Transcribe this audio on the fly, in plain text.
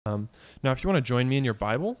Now, if you want to join me in your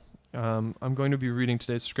Bible, I'm going to be reading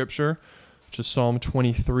today's scripture, which is Psalm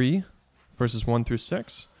 23, verses 1 through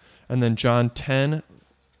 6, and then John 10,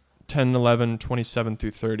 11, 27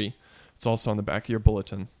 through 30. It's also on the back of your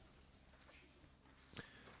bulletin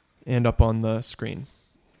and up on the screen.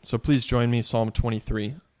 So please join me, Psalm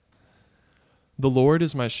 23. The Lord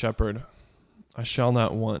is my shepherd, I shall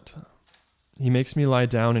not want. He makes me lie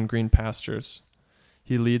down in green pastures.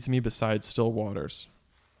 He leads me beside still waters.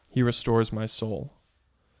 He restores my soul.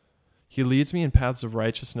 He leads me in paths of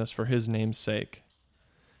righteousness for his name's sake.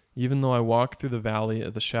 Even though I walk through the valley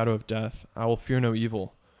of the shadow of death, I will fear no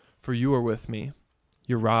evil, for you are with me.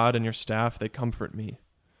 Your rod and your staff, they comfort me.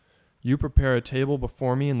 You prepare a table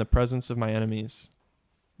before me in the presence of my enemies.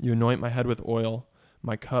 You anoint my head with oil,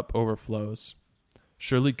 my cup overflows.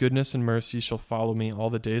 Surely goodness and mercy shall follow me all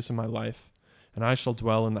the days of my life, and I shall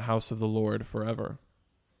dwell in the house of the Lord forever.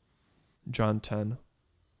 John 10.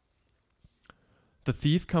 The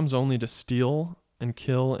thief comes only to steal and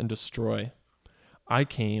kill and destroy. I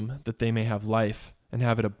came that they may have life and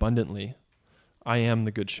have it abundantly. I am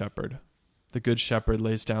the good shepherd. The good shepherd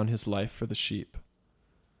lays down his life for the sheep.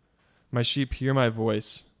 My sheep hear my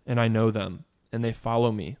voice, and I know them, and they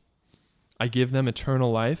follow me. I give them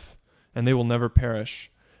eternal life, and they will never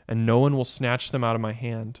perish, and no one will snatch them out of my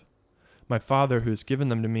hand. My Father who has given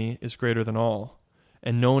them to me is greater than all,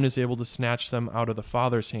 and no one is able to snatch them out of the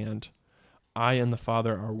Father's hand. I and the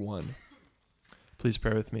Father are one. Please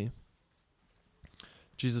pray with me.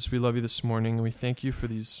 Jesus, we love you this morning, and we thank you for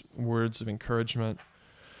these words of encouragement,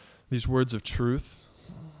 these words of truth,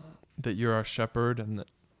 that you're our shepherd and that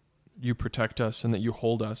you protect us and that you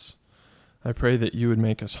hold us. I pray that you would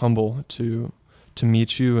make us humble to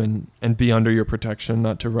meet you and be under your protection,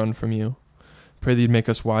 not to run from you. Pray that you'd make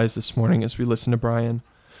us wise this morning as we listen to Brian.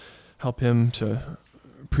 Help him to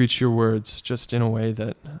preach your words just in a way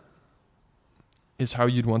that is how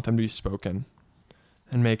you'd want them to be spoken,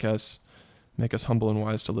 and make us humble and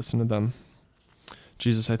wise to listen to them.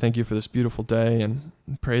 Jesus, I thank you for this beautiful day and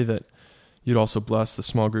pray that you'd also bless the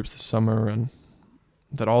small groups this summer and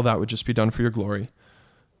that all that would just be done for your glory.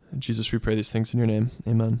 And Jesus, we pray these things in your name.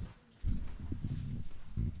 Amen.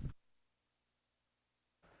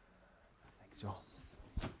 Thanks, Joel.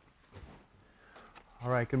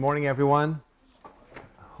 All right, good morning, everyone.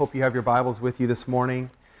 Hope you have your Bibles with you this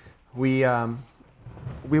morning.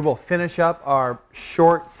 We will finish up our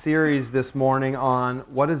short series this morning on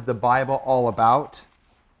what is the Bible all about.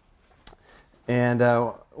 And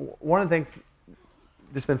one of the things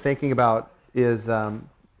I've just been thinking about is,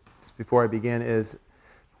 just before I begin, is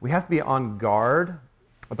we have to be on guard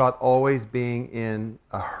about always being in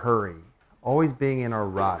a hurry, always being in a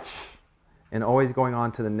rush, and always going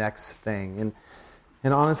on to the next thing.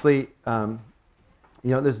 And honestly,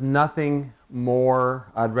 there's nothing more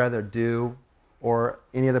I'd rather do or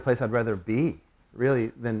any other place I'd rather be, really,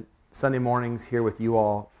 than Sunday mornings here with you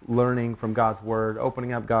all, learning from God's Word,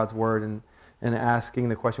 opening up God's Word, and asking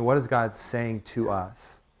the question, what is God saying to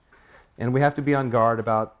us? And we have to be on guard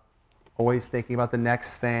about always thinking about the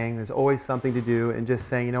next thing. There's always something to do, and just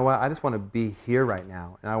saying, you know what, I just want to be here right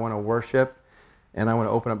now, and I want to worship, and I want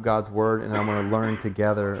to open up God's Word, and I want to learn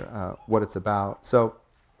together what it's about. So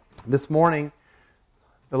this morning,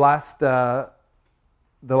 the last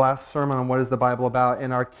sermon on what is the Bible about,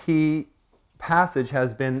 and our key passage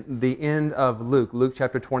has been the end of Luke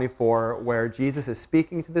chapter 24, where Jesus is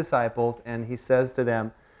speaking to the disciples, and he says to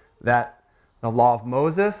them that the law of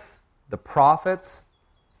Moses, the prophets,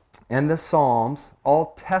 and the Psalms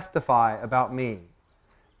all testify about me.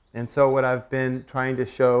 And so what I've been trying to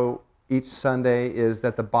show each Sunday is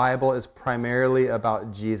that the Bible is primarily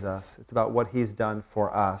about Jesus. It's about what he's done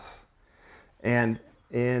for us. And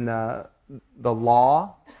in the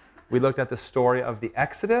law, we looked at the story of the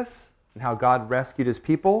Exodus and how God rescued his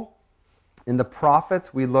people. In the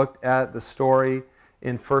prophets, we looked at the story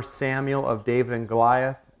in 1 Samuel of David and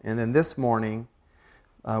Goliath. And then this morning,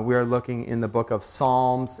 we are looking in the book of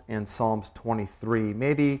Psalms and Psalms 23.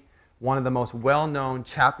 Maybe one of the most well-known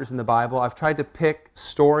chapters in the Bible. I've tried to pick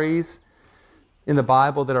stories in the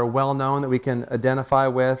Bible that are well-known that we can identify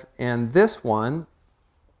with. And this one,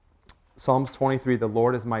 Psalms 23, the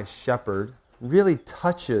Lord is my shepherd, really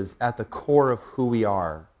touches at the core of who we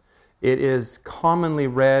are. It is commonly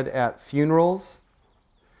read at funerals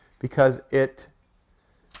because it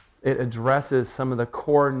addresses some of the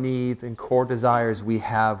core needs and core desires we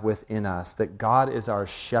have within us, that God is our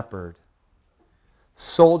shepherd.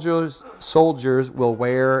 Soldiers will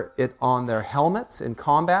wear it on their helmets in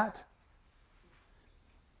combat.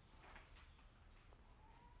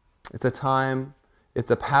 It's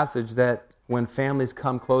a passage that when families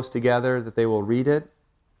come close together, that they will read it.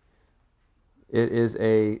 It is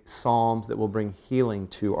a Psalms that will bring healing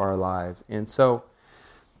to our lives. And so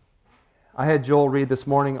I had Joel read this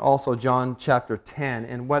morning also John chapter 10.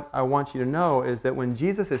 And what I want you to know is that when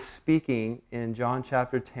Jesus is speaking in John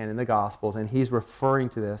chapter 10 in the Gospels, and he's referring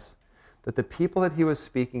to this, that the people that he was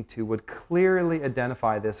speaking to would clearly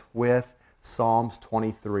identify this with Psalms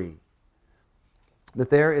 23. That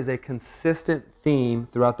there is a consistent theme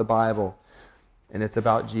throughout the Bible, and it's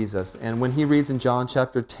about Jesus. And when he reads in John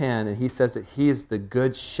chapter 10, and he says that he is the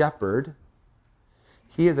good shepherd,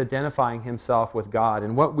 he is identifying himself with God.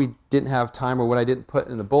 And what we didn't have time, or what I didn't put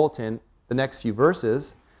in the bulletin, the next few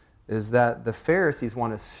verses, is that the Pharisees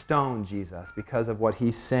want to stone Jesus because of what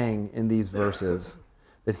he's saying in these verses,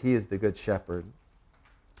 that he is the good shepherd.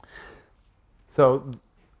 So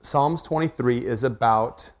Psalms 23 is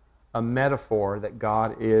about a metaphor that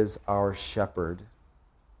God is our shepherd.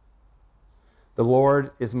 The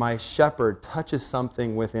Lord is my shepherd touches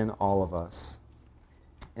something within all of us.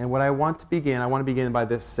 And what I want to begin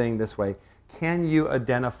by saying this way: can you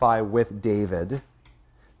identify with David?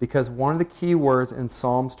 Because one of the key words in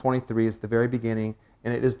Psalms 23 is the very beginning,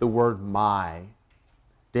 and it is the word my.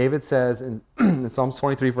 David says in Psalms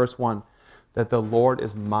 23 verse 1 that the Lord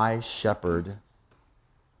is my shepherd.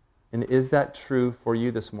 And is that true for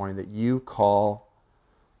you this morning, that you call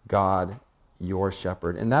God your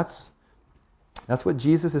shepherd? And that's what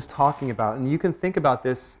Jesus is talking about. And you can think about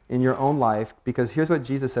this in your own life, because here's what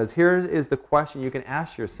Jesus says. Here is the question you can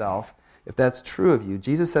ask yourself if that's true of you.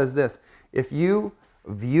 Jesus says this: if you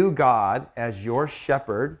view God as your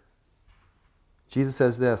shepherd, Jesus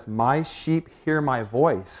says this, my sheep hear my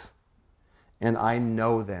voice, and I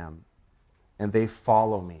know them, and they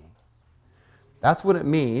follow me. That's what it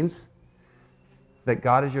means that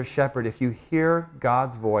God is your shepherd, if you hear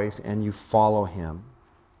God's voice and you follow him.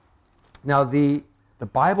 Now, the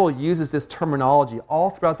Bible uses this terminology all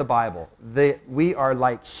throughout the Bible. We are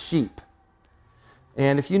like sheep.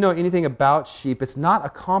 And if you know anything about sheep, it's not a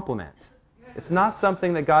compliment. It's not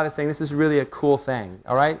something that God is saying, this is really a cool thing,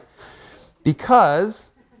 all right?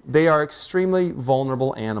 Because they are extremely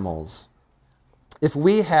vulnerable animals. If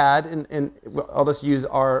we had, and I'll just use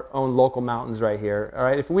our own local mountains right here, all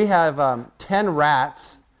right? If we have 10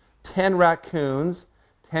 rats, 10 raccoons,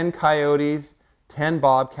 10 coyotes, 10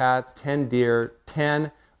 bobcats, 10 deer,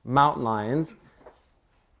 10 mountain lions,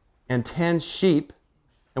 and 10 sheep,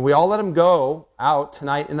 and we all let them go out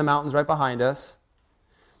tonight in the mountains right behind us,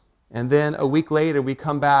 and then a week later we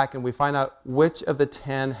come back and we find out which of the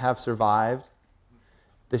 10 have survived,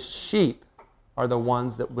 the sheep are the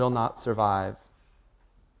ones that will not survive.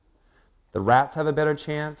 The rats have a better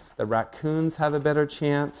chance, the raccoons have a better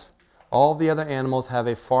chance, all the other animals have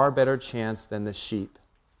a far better chance than the sheep.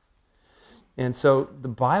 And so the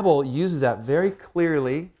Bible uses that very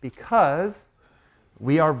clearly because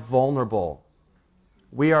we are vulnerable.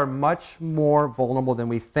 We are much more vulnerable than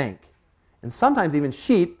we think. And sometimes even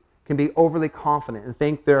sheep can be overly confident and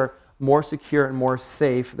think they're more secure and more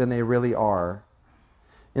safe than they really are.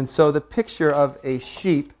 And so the picture of a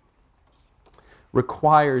sheep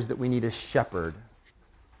requires that we need a shepherd.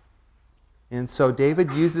 And so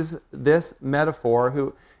David uses this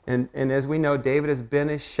metaphor, and as we know, David has been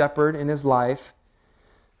a shepherd in his life,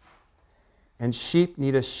 and sheep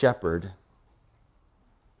need a shepherd.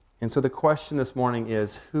 And so the question this morning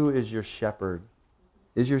is, who is your shepherd?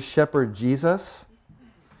 Is your shepherd Jesus?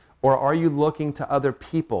 Or are you looking to other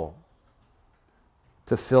people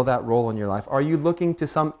to fill that role in your life? Are you looking to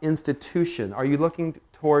some institution? Are you looking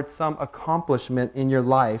towards some accomplishment in your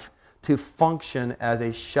life to function as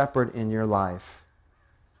a shepherd in your life?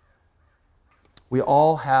 We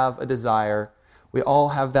all have a desire. We all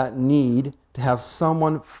have that need to have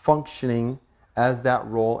someone functioning as that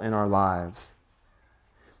role in our lives.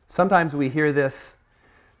 Sometimes we hear this,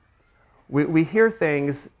 we hear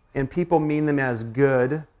things and people mean them as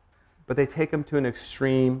good, but they take them to an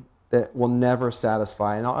extreme that will never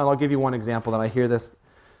satisfy. And I'll give you one example that I hear this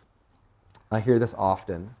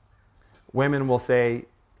often. Women will say,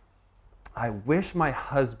 I wish my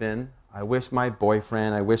husband, I wish my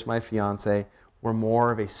boyfriend, I wish my fiance were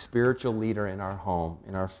more of a spiritual leader in our home,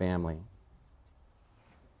 in our family.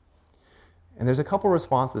 And there's a couple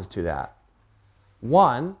responses to that.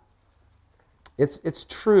 One, it's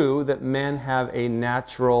true that men have a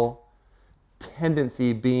natural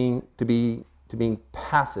tendency to being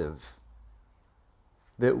passive.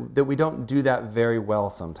 That we don't do that very well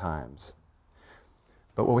sometimes.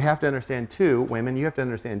 But what we have to understand too, women, you have to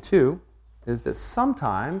understand too, is that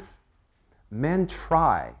sometimes men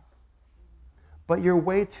try, but you're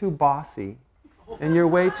way too bossy and you're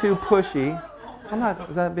way too pushy.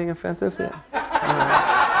 Is that being offensive?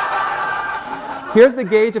 Here's the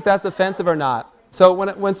gauge if that's offensive or not. So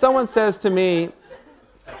when someone says to me,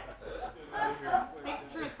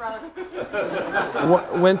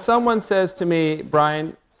 when someone says to me,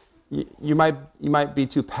 Brian, you might be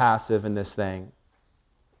too passive in this thing,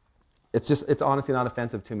 it's honestly not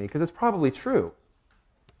offensive to me because it's probably true.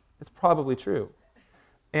 It's probably true.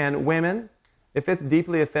 And women, if it's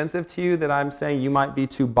deeply offensive to you that I'm saying you might be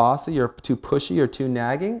too bossy or too pushy or too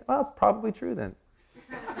nagging, well, it's probably true then.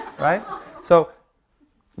 Right? So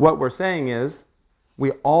what we're saying is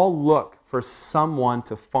we all look for someone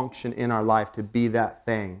to function in our life, to be that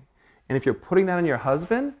thing. And if you're putting that on your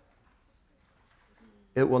husband,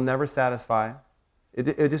 it will never satisfy.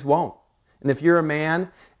 It just won't. And if you're a man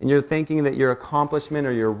and you're thinking that your accomplishment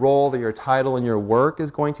or your role or your title and your work is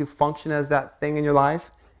going to function as that thing in your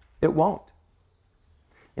life, it won't.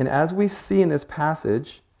 And as we see in this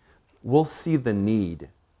passage, we'll see the need,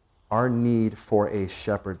 our need for a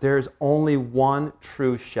shepherd. There is only one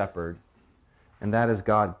true shepherd, and that is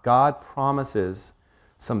God. God promises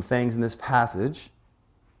some things in this passage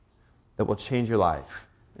that will change your life.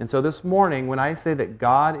 And so this morning, when I say that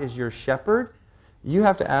God is your shepherd, you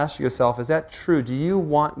have to ask yourself, is that true? Do you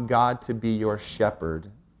want God to be your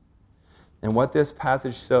shepherd? And what this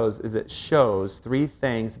passage shows is it shows three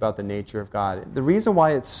things about the nature of God. The reason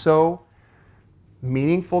why it's so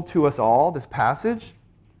meaningful to us all, this passage,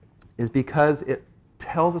 is because it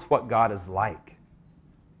tells us what God is like.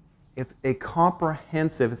 It's a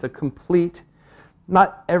comprehensive, it's a complete,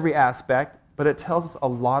 not every aspect, but it tells us a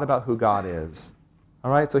lot about who God is.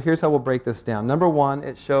 All right, so here's how we'll break this down. Number one,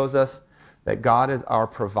 it shows us that God is our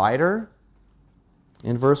provider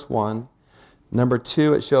in verse 1. Number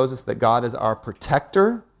 2, it shows us that God is our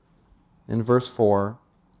protector in verse 4.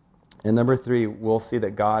 And number 3, we'll see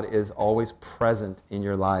that God is always present in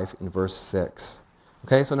your life in verse 6.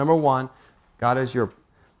 Okay, so number 1, God is your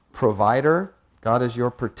provider, God is your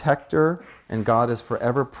protector, and God is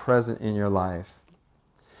forever present in your life.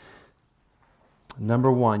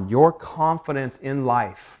 Number 1, your confidence in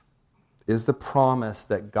life is the promise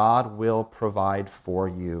that God will provide for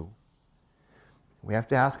you. We have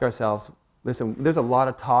to ask ourselves, listen, there's a lot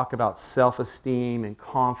of talk about self-esteem and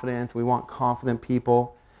confidence. We want confident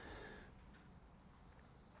people.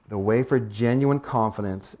 The way for genuine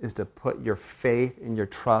confidence is to put your faith and your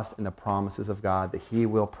trust in the promises of God that He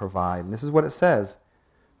will provide. And this is what it says.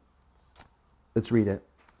 Let's read it.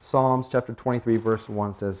 Psalms chapter 23, verse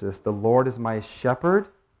 1 says this, "The Lord is my shepherd,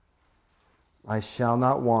 I shall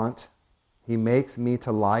not want. He makes me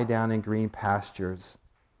to lie down in green pastures.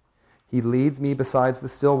 He leads me beside the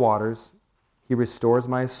still waters. He restores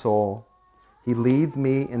my soul. He leads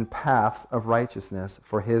me in paths of righteousness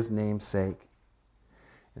for His name's sake."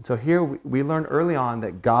 And so here we learn early on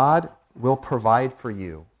that God will provide for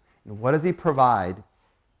you. And what does He provide?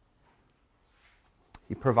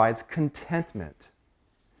 He provides contentment.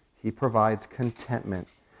 He provides contentment.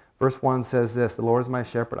 Verse 1 says this, "The Lord is my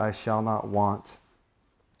shepherd, I shall not want."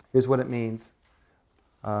 Here's what it means.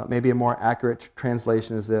 Maybe a more accurate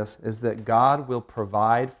translation is this, is that God will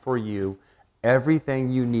provide for you everything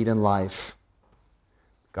you need in life.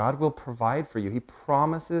 God will provide for you. He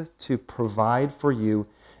promises to provide for you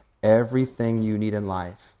everything you need in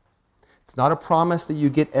life. It's not a promise that you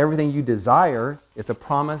get everything you desire. It's a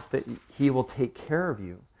promise that He will take care of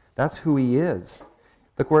you. That's who He is.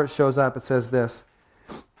 Look where it shows up. It says this,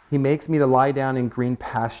 "He makes me to lie down in green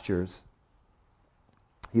pastures.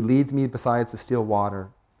 He leads me beside the still water."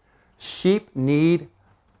 Sheep need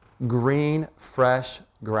green, fresh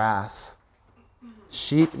grass.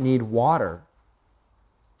 Sheep need water.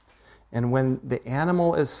 And when the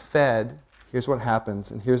animal is fed, here's what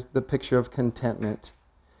happens. And here's the picture of contentment.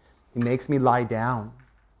 He makes me lie down.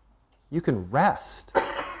 You can rest.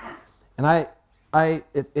 And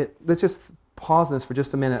let's just pause on this for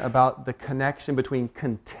just a minute about the connection between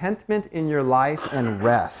contentment in your life and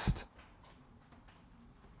rest.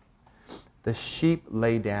 The sheep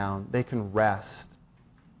lay down. They can rest.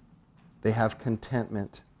 They have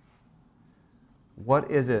contentment.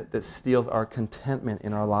 What is it that steals our contentment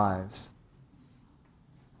in our lives?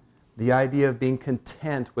 The idea of being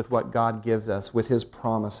content with what God gives us, with His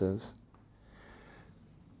promises.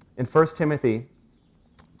 In 1 Timothy,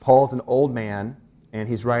 Paul's an old man, and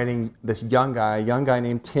he's writing this young guy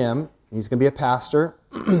named Tim. He's going to be a pastor.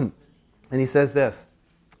 And he says this.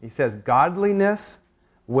 He says, "Godliness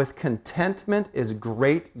with contentment is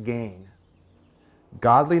great gain."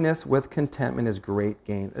 Godliness with contentment is great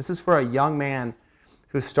gain. This is for a young man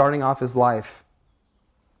who's starting off his life.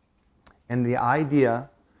 And the idea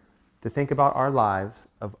to think about our lives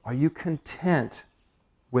of, are you content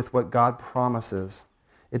with what God promises?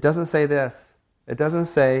 It doesn't say this. It doesn't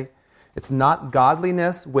say, It's not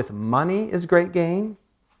godliness with money is great gain.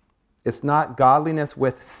 It's not godliness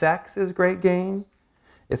with sex is great gain.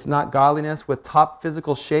 It's not godliness with top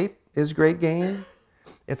physical shape is great gain.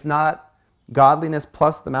 It's not godliness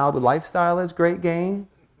plus the Malibu lifestyle is great gain.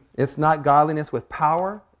 It's not godliness with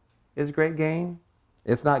power is great gain.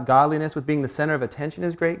 It's not godliness with being the center of attention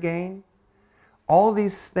is great gain. All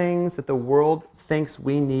these things that the world thinks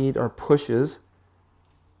we need or pushes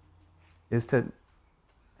is to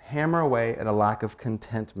hammer away at a lack of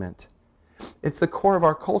contentment. It's the core of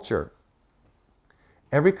our culture.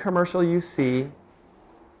 Every commercial you see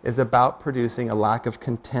is about producing a lack of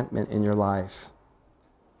contentment in your life.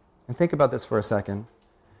 And think about this for a second.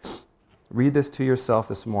 Read this to yourself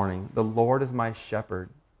this morning. The Lord is my shepherd.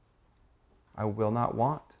 I will not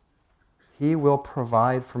want. He will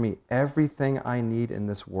provide for me everything I need in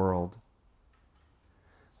this world.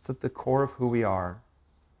 It's at the core of who we are.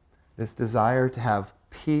 This desire to have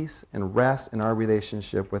peace and rest in our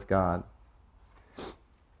relationship with God.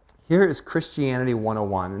 Here is Christianity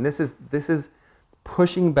 101, and this is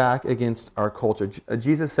pushing back against our culture.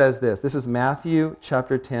 Jesus says this. This is Matthew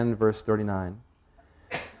chapter 10, verse 39.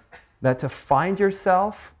 That to find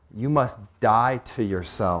yourself, you must die to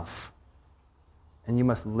yourself, and you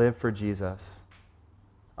must live for Jesus.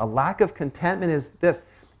 A lack of contentment is this.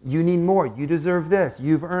 You need more. You deserve this.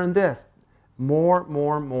 You've earned this. More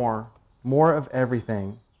of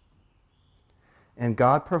everything. And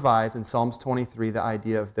God provides in Psalms 23 the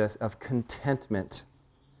idea of this, of contentment.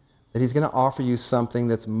 That He's going to offer you something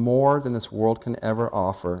that's more than this world can ever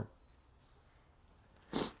offer.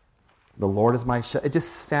 The Lord is my shepherd. It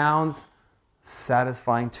just sounds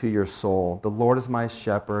satisfying to your soul. The Lord is my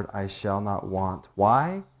shepherd, I shall not want.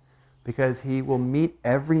 Why? Because He will meet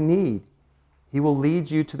every need. He will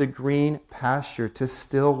lead you to the green pasture, to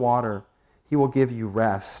still water. He will give you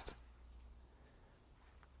rest.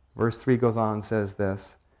 Verse 3 goes on and says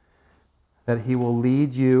this, that He will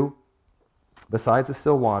lead you besides the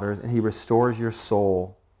still waters, and He restores your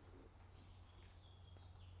soul.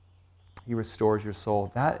 He restores your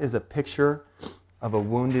soul. That is a picture of a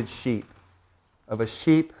wounded sheep, of a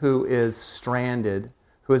sheep who is stranded,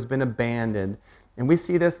 who has been abandoned. And we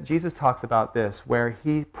see this, Jesus talks about this, where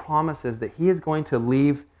He promises that He is going to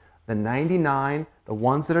leave the 99, the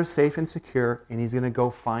ones that are safe and secure, and He's going to go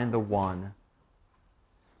find the one.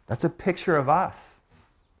 That's a picture of us.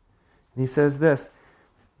 And He says this,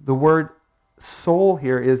 the word soul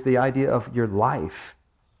here is the idea of your life.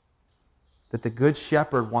 That the good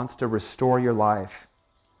shepherd wants to restore your life.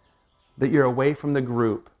 That you're away from the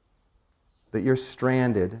group. That you're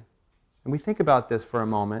stranded. And we think about this for a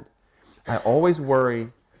moment. I always worry,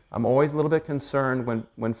 I'm always a little bit concerned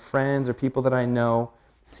when friends or people that I know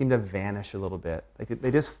seem to vanish a little bit.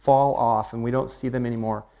 They just fall off and we don't see them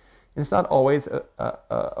anymore. And it's not always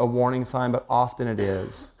a warning sign, but often it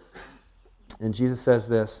is. And Jesus says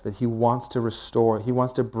this, that He wants to restore, He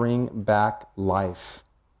wants to bring back life.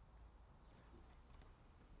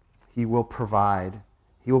 He will provide.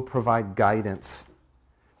 He will provide guidance.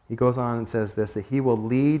 He goes on and says this, that He will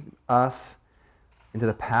lead us into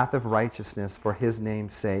the path of righteousness for His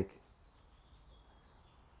name's sake.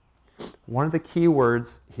 One of the key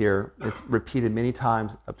words here, it's repeated many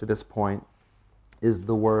times up to this point, is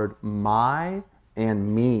the word my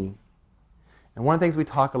and me. And one of the things we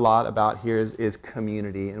talk a lot about here is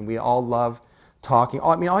community, and we all love talking.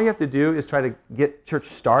 I mean, all you have to do is try to get church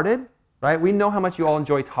started, right? We know how much you all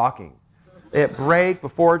enjoy talking. At break,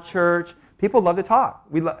 before church, people love to talk.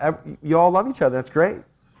 You all love each other, that's great.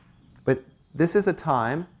 But this is a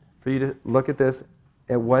time for you to look at this,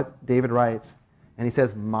 at what David writes. And he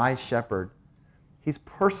says, my shepherd. He's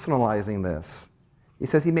personalizing this. He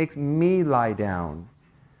says, He makes me lie down.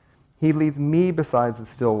 He leads me beside the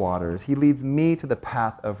still waters. He leads me to the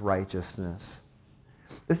path of righteousness.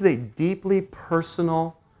 This is a deeply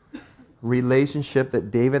personal relationship that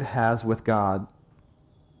David has with God.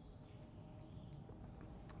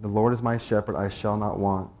 The Lord is my shepherd, I shall not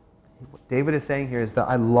want. What David is saying here is that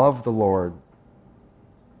I love the Lord.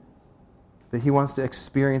 That he wants to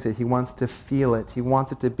experience it. He wants to feel it. He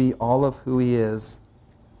wants it to be all of who He is.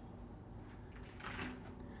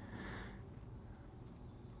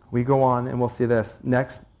 We go on and we'll see this.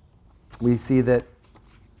 Next, we see that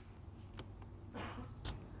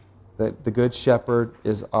the Good Shepherd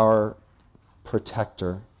is our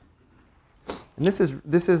protector. And this is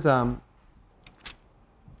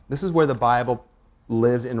where the Bible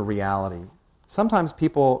lives in reality. Sometimes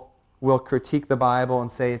people will critique the Bible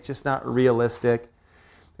and say it's just not realistic.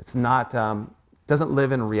 It's not doesn't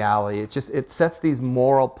live in reality. It sets these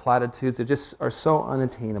moral platitudes that just are so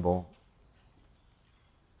unattainable.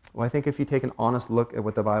 Well, I think if you take an honest look at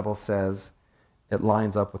what the Bible says, it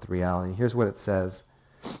lines up with reality. Here's what it says: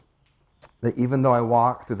 that even though I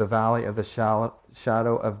walk through the valley of the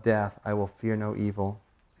shadow of death, I will fear no evil.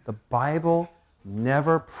 The Bible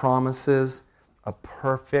never promises a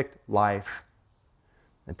perfect life.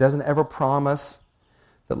 It doesn't ever promise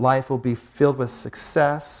that life will be filled with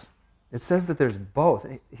success. It says that there's both.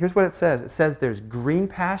 Here's what it says. It says there's green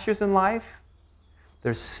pastures in life,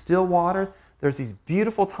 there's still water, there's these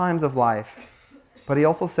beautiful times of life. But he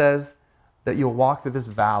also says that you'll walk through this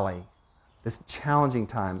valley, this challenging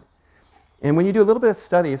time. And when you do a little bit of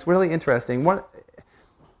study, it's really interesting.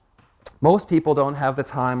 Most people don't have the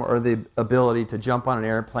time or the ability to jump on an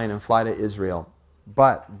airplane and fly to Israel.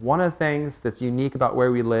 But one of the things that's unique about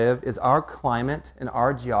where we live is our climate and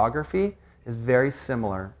our geography is very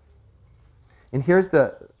similar. And here's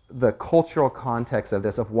the cultural context of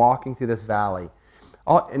this, of walking through this valley.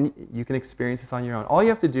 And you can experience this on your own. All you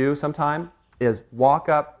have to do sometime is walk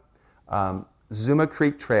up Zuma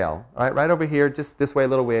Creek Trail, right over here, just this way a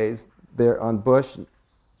little ways, there on Bush,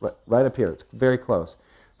 right up here. It's very close.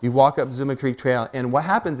 You walk up Zuma Creek Trail, and what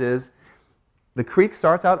happens is the creek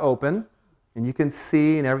starts out open, and you can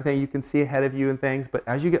see and everything, you can see ahead of you and things, but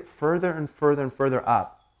as you get further and further and further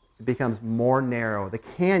up, it becomes more narrow. The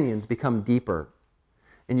canyons become deeper.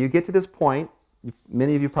 And you get to this point,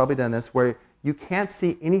 many of you have probably done this, where you can't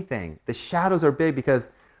see anything. The shadows are big because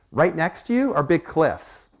right next to you are big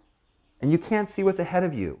cliffs, and you can't see what's ahead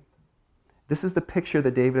of you. This is the picture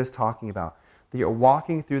that David is talking about, that you're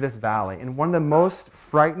walking through this valley. And one of the most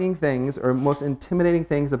frightening things or most intimidating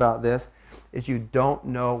things about this is you don't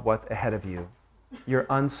know what's ahead of you. You're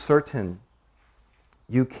uncertain.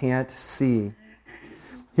 You can't see.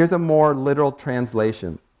 Here's a more literal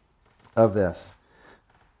translation of this.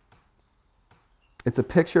 It's a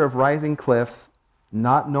picture of rising cliffs,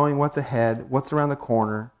 not knowing what's ahead, what's around the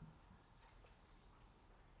corner.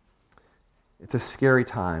 It's a scary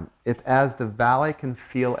time. It's as the valley can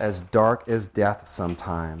feel as dark as death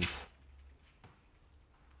sometimes.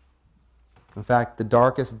 In fact, the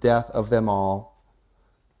darkest death of them all,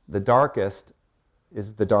 the darkest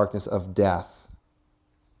is the darkness of death.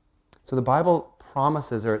 So the Bible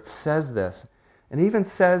promises, or it says this, and even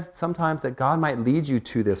says sometimes that God might lead you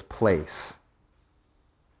to this place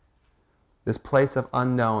of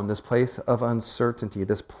unknown, this place of uncertainty,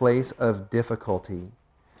 this place of difficulty.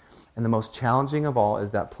 And the most challenging of all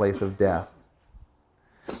is that place of death.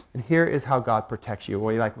 And here is how God protects you.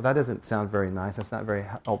 Well, you're like, well, that doesn't sound very nice. That's not very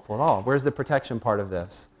helpful at all. Where's the protection part of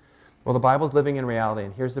this? Well, the Bible's living in reality,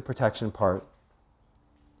 and here's the protection part.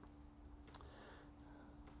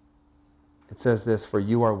 It says this: for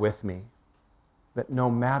you are with me. That no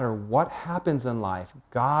matter what happens in life,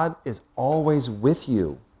 God is always with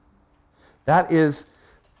you. That is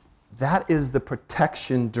the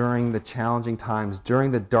protection during the challenging times,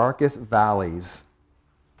 during the darkest valleys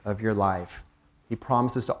of your life. He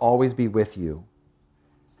promises to always be with you.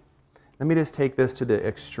 Let me just take this to the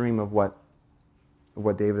extreme of what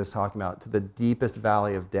David is talking about, to the deepest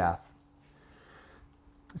valley of death.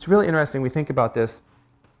 It's really interesting. We think about this.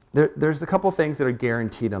 There's a couple things that are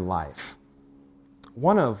guaranteed in life.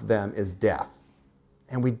 One of them is death.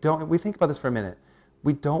 And we think about this for a minute.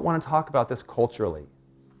 We don't want to talk about this culturally.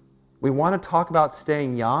 We want to talk about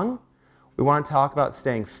staying young. We want to talk about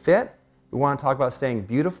staying fit. We want to talk about staying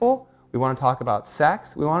beautiful. We want to talk about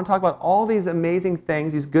sex. We want to talk about all these amazing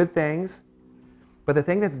things, these good things. But the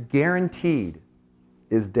thing that's guaranteed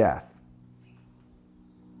is death.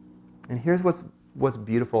 And here's what's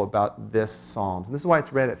beautiful about this Psalms. And this is why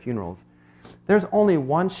it's read at funerals. There's only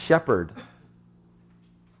one shepherd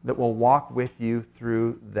that will walk with you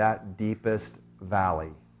through that deepest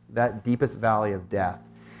valley of death.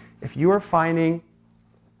 If you are finding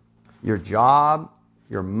your job,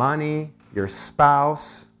 your money, your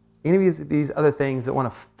spouse, any of these other things that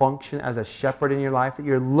want to function as a shepherd in your life that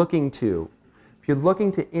you're looking to, if you're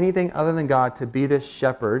looking to anything other than God to be this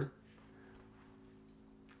shepherd,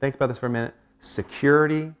 think about this for a minute.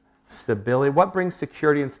 Security, stability. What brings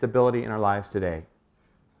security and stability in our lives today?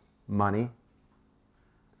 Money,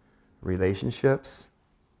 relationships.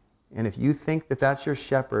 And if you think that that's your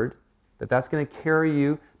shepherd, that's going to carry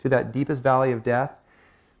you to that deepest valley of death,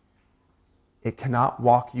 it cannot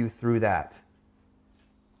walk you through that.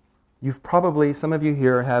 You've probably, some of you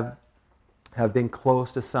here have been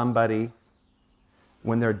close to somebody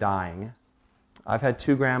when they're dying. I've had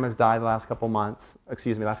 2 grandmas die the last couple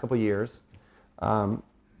years.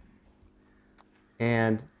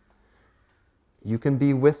 And you can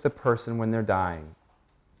be with the person when they're dying.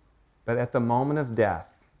 But at the moment of death,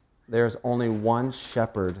 there's only one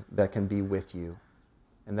shepherd that can be with you,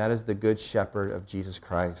 and that is the Good Shepherd of Jesus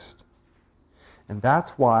Christ. And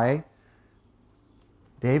that's why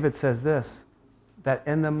David says this, that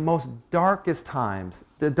in the most darkest times,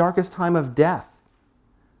 the darkest time of death,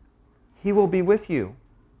 he will be with you.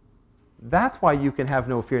 That's why you can have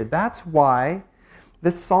no fear. That's why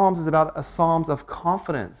this Psalms is about a Psalms of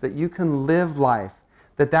confidence, that you can live life,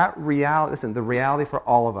 that reality, listen, the reality for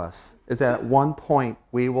all of us is that at one point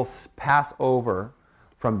we will pass over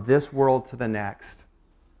from this world to the next.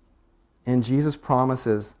 And Jesus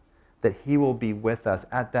promises that he will be with us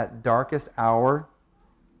at that darkest hour,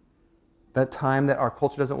 that time that our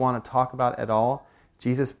culture doesn't want to talk about at all.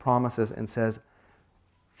 Jesus promises and says,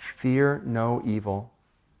 fear no evil,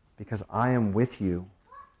 because I am with you.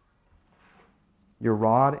 Your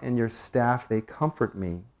rod and your staff, they comfort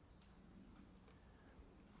me.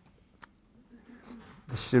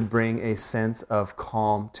 This should bring a sense of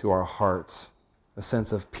calm to our hearts, a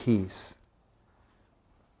sense of peace.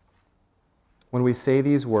 When we say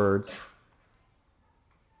these words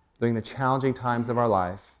during the challenging times of our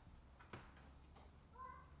life,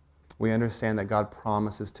 we understand that God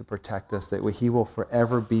promises to protect us, that he will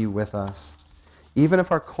forever be with us. Even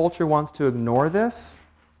if our culture wants to ignore this,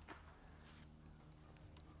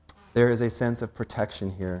 there is a sense of protection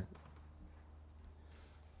here.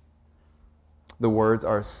 The words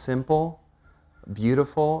are simple,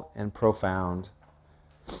 beautiful, and profound.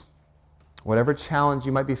 Whatever challenge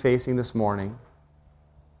you might be facing this morning,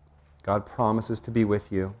 God promises to be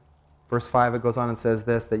with you. Verse 5, it goes on and says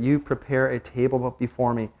this, that you prepare a table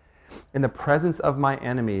before me in the presence of my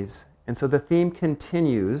enemies. And so the theme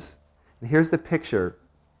continues, and here's the picture.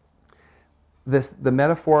 The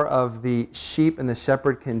metaphor of the sheep and the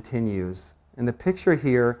shepherd continues. And the picture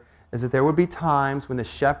here is that there would be times when the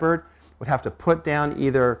shepherd would have to put down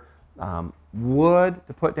either wood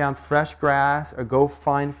to put down fresh grass or go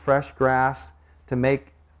find fresh grass to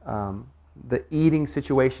make the eating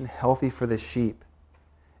situation healthy for the sheep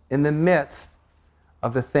in the midst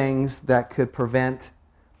of the things that could prevent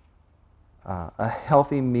a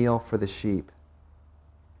healthy meal for the sheep.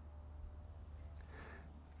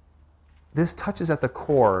 This touches at the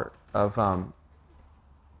core of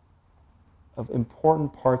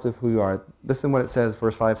important parts of who you are. Listen what it says,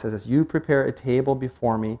 verse 5 says this, you prepare a table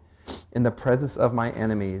before me in the presence of my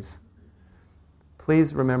enemies.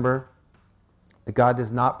 Please remember that God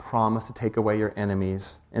does not promise to take away your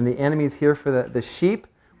enemies. And the enemies here for the sheep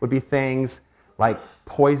would be things like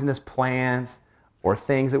poisonous plants or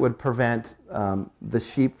things that would prevent the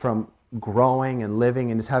sheep from growing and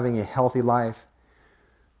living and just having a healthy life.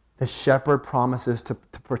 The shepherd promises to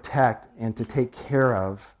protect and to take care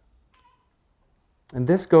of. And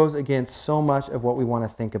this goes against so much of what we want to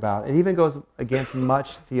think about. It even goes against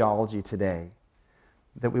much theology today.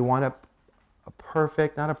 That we want a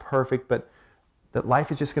perfect, not a perfect, but that life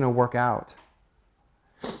is just going to work out.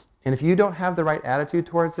 And if you don't have the right attitude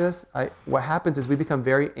towards this, what happens is we become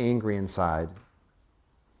very angry inside.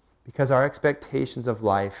 Because our expectations of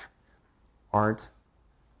life aren't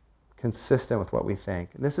consistent with what we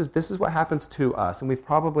think. And this is what happens to us, and we've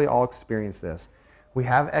probably all experienced this. We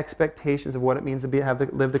have expectations of what it means to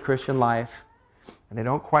live the Christian life, and they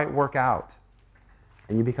don't quite work out.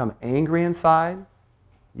 And you become angry inside,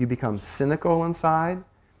 you become cynical inside,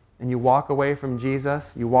 and you walk away from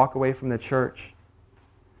Jesus, you walk away from the church.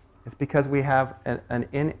 It's because we have an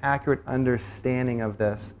inaccurate understanding of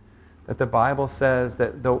this, that the Bible says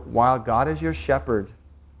that while God is your shepherd,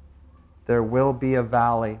 there will be a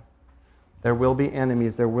valley, there will be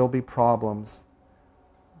enemies, there will be problems.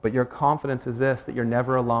 But your confidence is this, that you're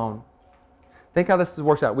never alone. Think how this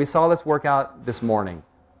works out. We saw this work out this morning.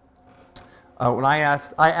 When I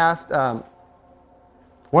asked, one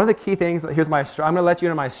of the key things, I'm going to let you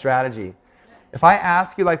into my strategy. If I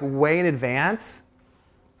ask you way in advance,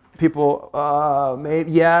 people, maybe,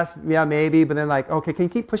 yes, yeah, maybe, but then okay, can you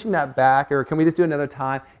keep pushing that back, or can we just do it another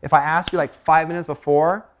time? If I ask you 5 minutes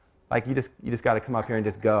before, you just got to come up here and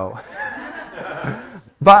just go.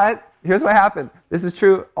 But here's what happened. This is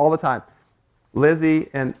true all the time. Lizzie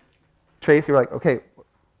and Tracy were like, okay,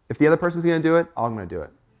 if the other person's going to do it, I'm going to do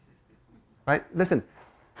it. Right? Listen,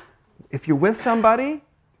 if you're with somebody,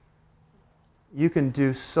 you can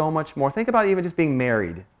do so much more. Think about even just being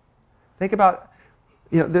married. Think about,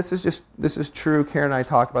 this is true. Karen and I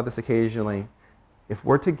talk about this occasionally. If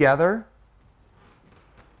we're together,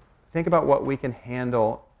 think about what we can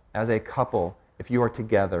handle as a couple if you are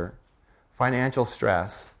together. Financial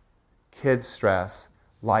stress, kids stress,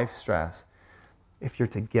 life stress. If you're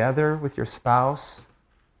together with your spouse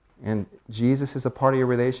and Jesus is a part of your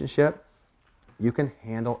relationship, you can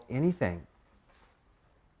handle anything.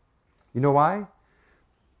 You know why?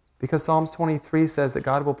 Because Psalms 23 says that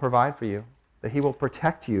God will provide for you, that He will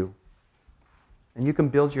protect you, and you can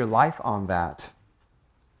build your life on that.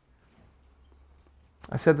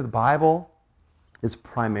 I've said that the Bible is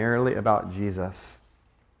primarily about Jesus,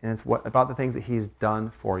 and it's about the things that He's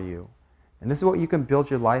done for you. And this is what you can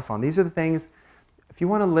build your life on. These are the things, if you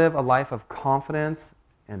want to live a life of confidence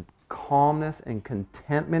and calmness and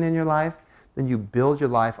contentment in your life, then you build your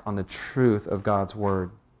life on the truth of God's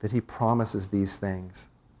Word, that He promises these things.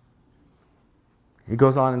 He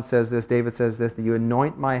goes on and says this, David says this, that you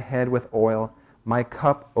anoint my head with oil, my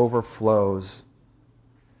cup overflows.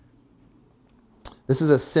 This is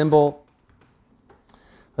a symbol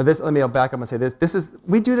of this. Let me back up and say this.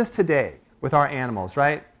 We do this today with our animals,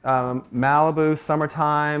 right? Malibu,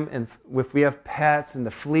 summertime, and if we have pets and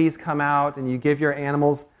the fleas come out and you give your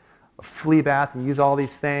animals a flea bath and use all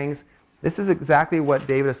these things, this is exactly what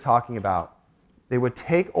David is talking about. They would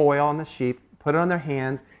take oil on the sheep, put it on their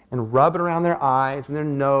hands, and rub it around their eyes and their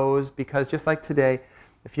nose, because just like today,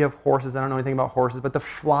 if you have horses, I don't know anything about horses, but the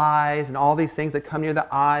flies and all these things that come near the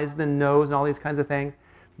eyes and the nose and all these kinds of things,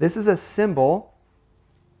 this is a symbol,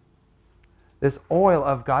 this oil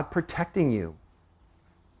of God protecting you.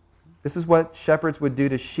 This is what shepherds would do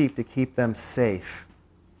to sheep to keep them safe.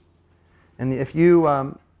 And if you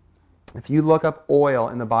look up oil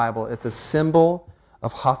in the Bible, it's a symbol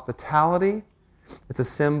of hospitality, it's a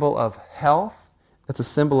symbol of health, it's a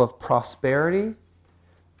symbol of prosperity.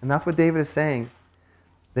 And that's what David is saying,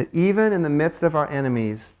 that even in the midst of our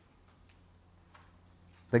enemies,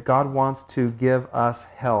 that God wants to give us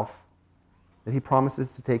health, that He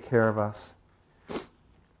promises to take care of us.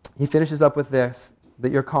 He finishes up with this,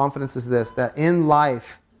 that your confidence is this, that in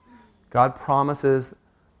life, God promises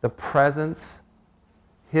the presence,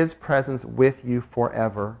 His presence with you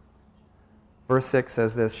forever. Verse 6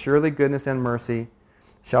 says this, surely goodness and mercy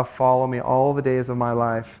shall follow me all the days of my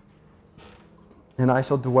life, and I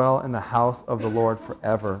shall dwell in the house of the Lord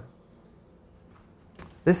forever.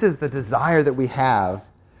 This is the desire that we have,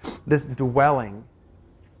 this dwelling.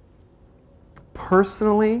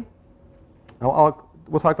 Personally,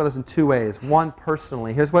 we'll talk about this in two ways. One,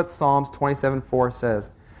 personally. Here's what Psalms 27:4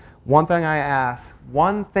 says. One thing I ask,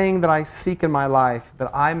 one thing that I seek in my life,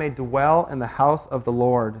 that I may dwell in the house of the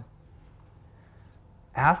Lord.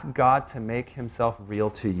 Ask God to make Himself real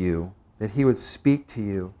to you, that He would speak to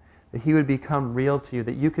you, that He would become real to you,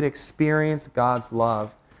 that you could experience God's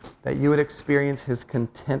love, that you would experience His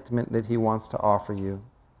contentment that He wants to offer you.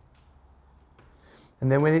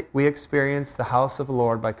 And then we experience the house of the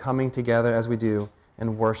Lord by coming together as we do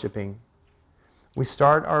and worshiping. We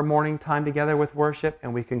start our morning time together with worship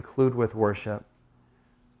and we conclude with worship,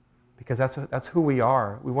 because that's who we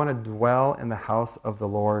are. We want to dwell in the house of the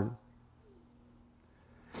Lord.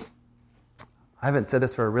 I haven't said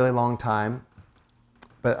this for a really long time,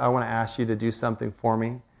 but I want to ask you to do something for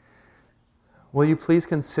me. Will you please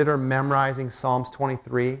consider memorizing Psalms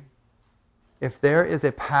 23? If there is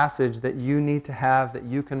a passage that you need to have that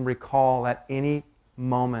you can recall at any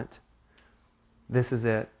moment, this is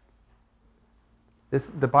it.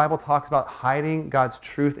 The Bible talks about hiding God's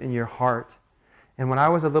truth in your heart. And when I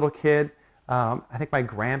was a little kid, I think my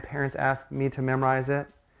grandparents asked me to memorize it.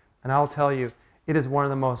 And I'll tell you, it is one of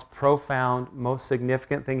the most profound, most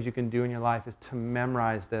significant things you can do in your life is to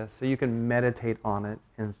memorize this so you can meditate on it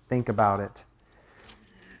and think about it.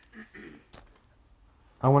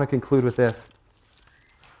 I want to conclude with this.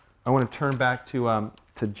 I want to turn back to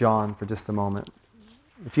John for just a moment.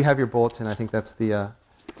 If you have your bulletin, I think that's the...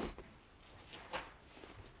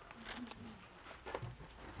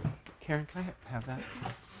 Karen, can I have that?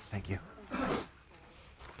 Thank you.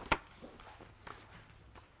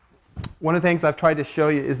 One of the things I've tried to show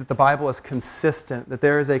you is that the Bible is consistent, that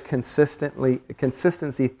there is a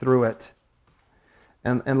consistency through it.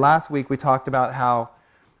 And last week we talked about how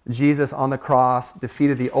Jesus on the cross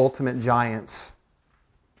defeated the ultimate giants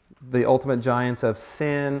of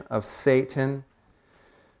sin, of Satan.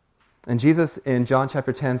 And Jesus in John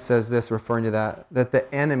chapter 10 says this, referring to that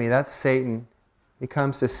the enemy, that's Satan, he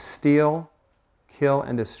comes to steal, kill,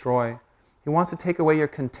 and destroy. He wants to take away your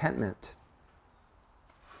contentment.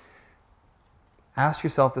 Ask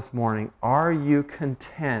yourself this morning, are you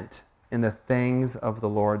content in the things of the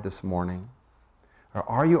Lord this morning? Or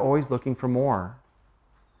are you always looking for more?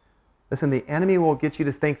 Listen, the enemy will get you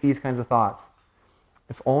to think these kinds of thoughts.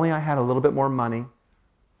 If only I had a little bit more money,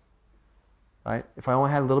 right? If I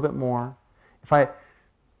only had a little bit more.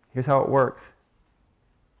 Here's how it works.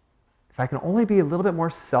 If I can only be a little bit more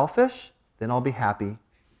selfish, then I'll be happy.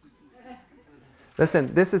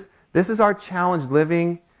 Listen, this is our challenge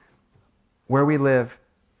living where we live.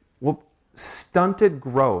 Well, stunted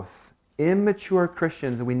growth immature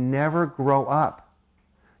Christians and we never grow up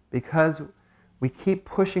because we keep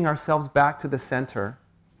pushing ourselves back to the center.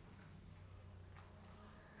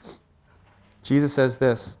 Jesus says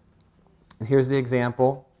this, and here's the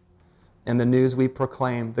example and the news we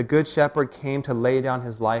proclaim. The Good Shepherd came to lay down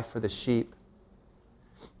his life for the sheep.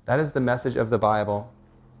 That is the message of the Bible.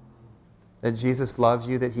 That Jesus loves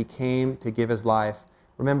you, that he came to give his life.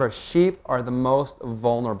 Remember, sheep are the most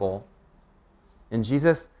vulnerable. And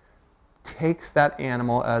Jesus takes that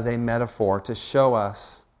animal as a metaphor to show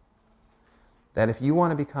us that if you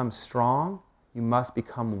want to become strong, you must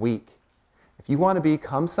become weak. If you want to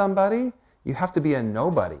become somebody, you have to be a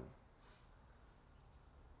nobody.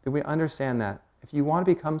 Do we understand that? If you want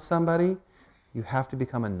to become somebody, you have to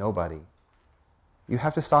become a nobody. You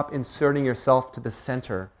have to stop inserting yourself to the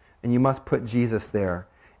center, and you must put Jesus there.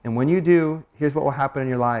 And when you do, here's what will happen in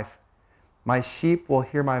your life. My sheep will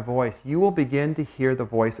hear my voice. You will begin to hear the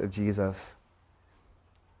voice of Jesus.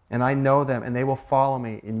 And I know them, and they will follow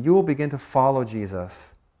me. And you will begin to follow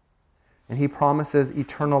Jesus. And he promises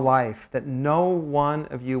eternal life, that no one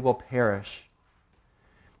of you will perish.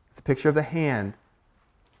 It's a picture of the hand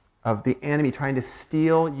of the enemy trying to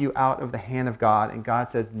steal you out of the hand of God. And God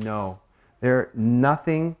says, no.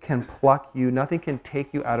 Nothing can pluck you, nothing can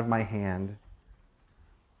take you out of my hand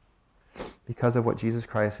because of what Jesus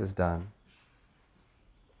Christ has done.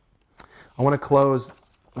 I want to close,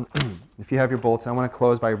 if you have your bulletin, I want to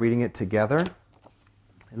close by reading it together.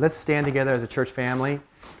 Let's stand together as a church family.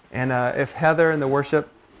 And if Heather and the worship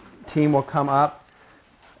team will come up,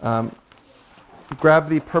 grab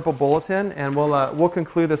the purple bulletin, and we'll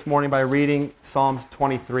conclude this morning by reading Psalms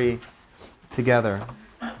 23 together.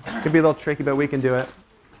 Could be a little tricky, but we can do it.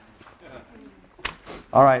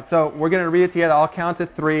 All right, so we're going to read it together. I'll count to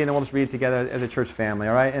 3, and then we'll just read it together as a church family,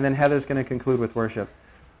 all right? And then Heather's going to conclude with worship.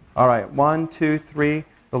 All right, 1, 2, 3.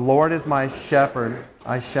 The Lord is my shepherd,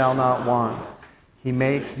 I shall not want. He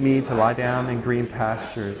makes me to lie down in green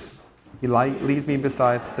pastures. He leads me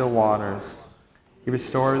beside still waters. He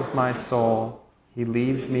restores my soul. He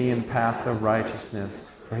leads me in paths of righteousness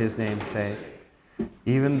for his name's sake.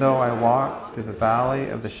 Even though I walk through the valley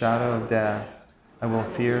of the shadow of death, I will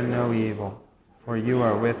fear no evil, for you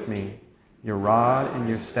are with me. Your rod and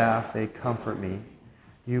your staff, they comfort me.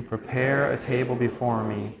 You prepare a table before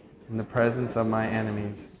me in the presence of my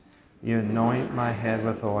enemies. You anoint my head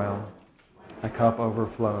with oil. My cup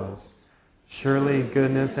overflows. Surely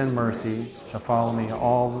goodness and mercy shall follow me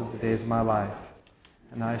all the days of my life,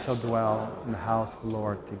 and I shall dwell in the house of the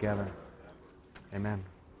Lord together. Amen.